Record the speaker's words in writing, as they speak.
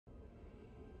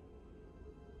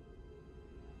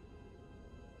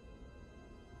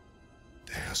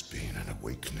has been an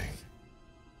awakening.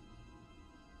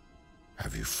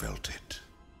 Have you felt it?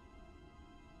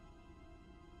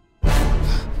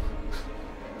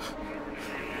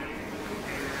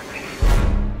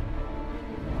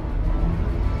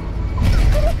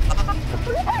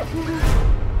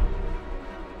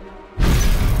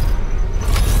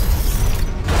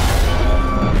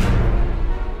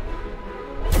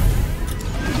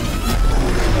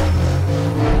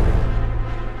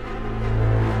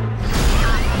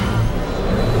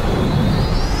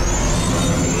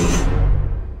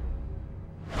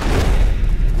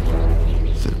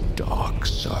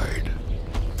 Side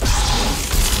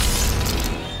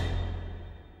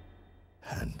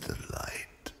and the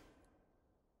light.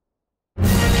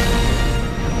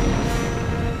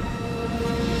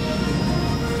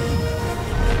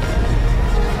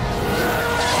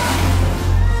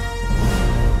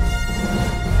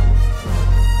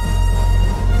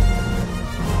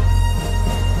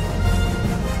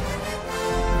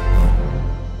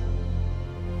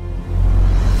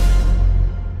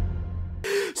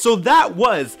 So that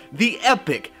was the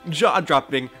epic,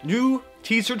 jaw-dropping new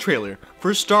teaser trailer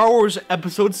for Star Wars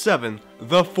Episode 7,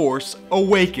 The Force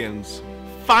Awakens.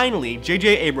 Finally,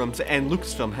 J.J. Abrams and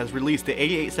Lucasfilm has released the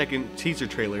 88-second teaser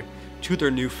trailer to their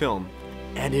new film.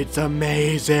 And it's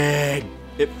amazing!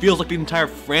 It feels like the entire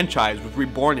franchise was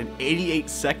reborn in 88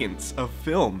 seconds of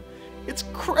film. It's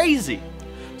crazy!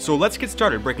 So let's get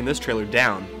started breaking this trailer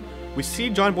down. We see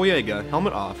John Boyega,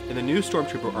 helmet off, in a new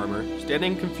Stormtrooper armor,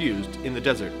 standing confused in the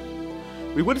desert.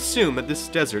 We would assume that this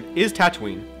desert is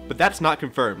Tatooine, but that's not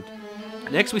confirmed.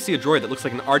 Next we see a droid that looks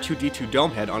like an R2-D2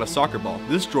 dome head on a soccer ball.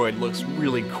 This droid looks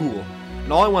really cool,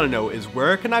 and all I want to know is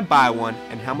where can I buy one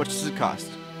and how much does it cost?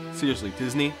 Seriously,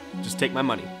 Disney, just take my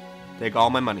money. Take all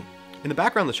my money. In the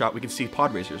background of the shot we can see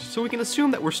pod racers, so we can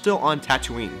assume that we're still on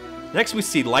Tatooine. Next we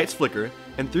see lights flicker,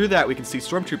 and through that we can see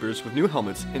stormtroopers with new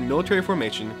helmets in military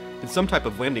formation in some type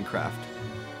of landing craft.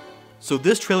 So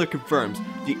this trailer confirms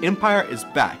the Empire is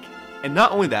back, and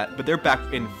not only that, but they're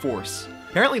back in force.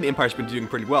 Apparently the Empire's been doing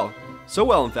pretty well. So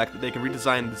well in fact that they can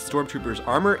redesign the stormtroopers'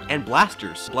 armor and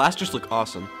blasters. Blasters look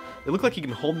awesome. They look like you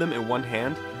can hold them in one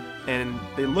hand, and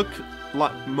they look a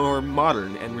lot more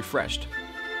modern and refreshed.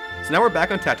 So now we're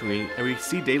back on Tatooine, and we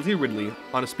see Daisy Ridley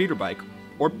on a speeder bike,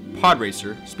 or pod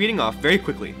racer, speeding off very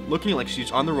quickly, looking like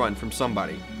she's on the run from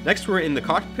somebody. Next we're in the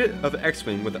cockpit of an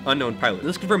X-Wing with an unknown pilot.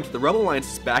 This confirms that the Rebel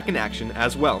Alliance is back in action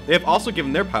as well. They have also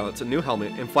given their pilots a new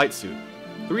helmet and flight suit.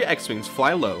 3 X-Wings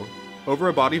fly low, over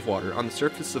a body of water on the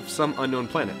surface of some unknown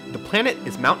planet. The planet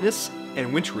is mountainous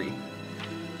and wintry.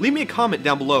 Leave me a comment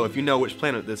down below if you know which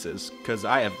planet this is, because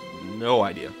I have no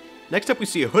idea. Next up we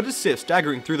see a hooded Sith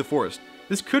staggering through the forest.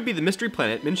 This could be the mystery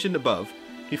planet mentioned above.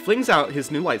 He flings out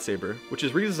his new lightsaber, which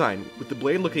is redesigned, with the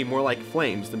blade looking more like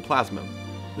flames than plasma.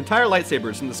 The entire lightsaber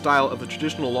is in the style of the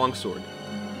traditional longsword.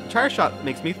 The entire shot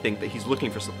makes me think that he's looking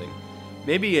for something.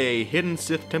 Maybe a hidden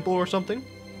Sith temple or something?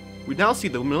 We now see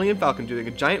the Millennium Falcon doing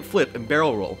a giant flip and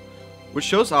barrel roll, which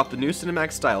shows off the new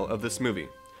cinematic style of this movie.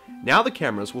 Now the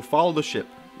cameras will follow the ship,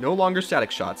 no longer static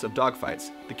shots of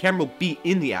dogfights. The camera will be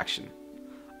in the action.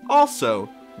 Also,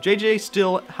 JJ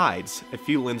still hides a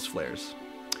few lens flares.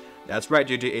 That's right,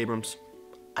 J.J. Abrams.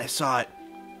 I saw it.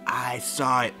 I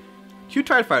saw it. 2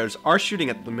 TIE fighters are shooting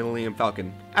at the Millennium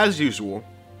Falcon, as usual.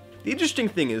 The interesting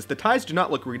thing is the TIEs do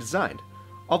not look redesigned.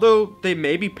 Although they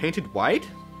may be painted white,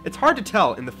 it's hard to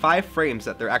tell in the 5 frames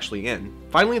that they're actually in.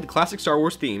 Finally, the classic Star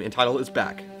Wars theme and title is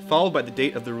back, followed by the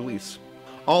date of the release.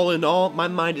 All in all, my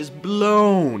mind is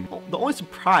blown. The only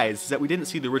surprise is that we didn't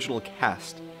see the original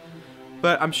cast.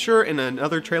 But I'm sure in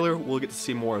another trailer we'll get to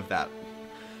see more of that.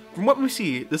 From what we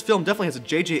see, this film definitely has a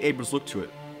J.J. Abrams look to it,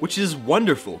 which is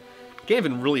wonderful. I can't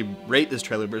even really rate this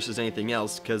trailer versus anything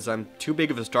else because I'm too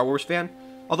big of a Star Wars fan,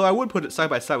 although I would put it side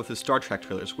by side with the Star Trek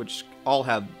trailers, which all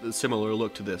have a similar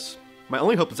look to this. My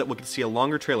only hope is that we'll get to see a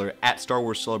longer trailer at Star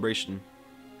Wars Celebration.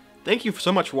 Thank you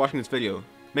so much for watching this video.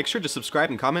 Make sure to subscribe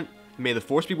and comment, and may the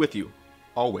Force be with you,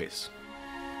 always.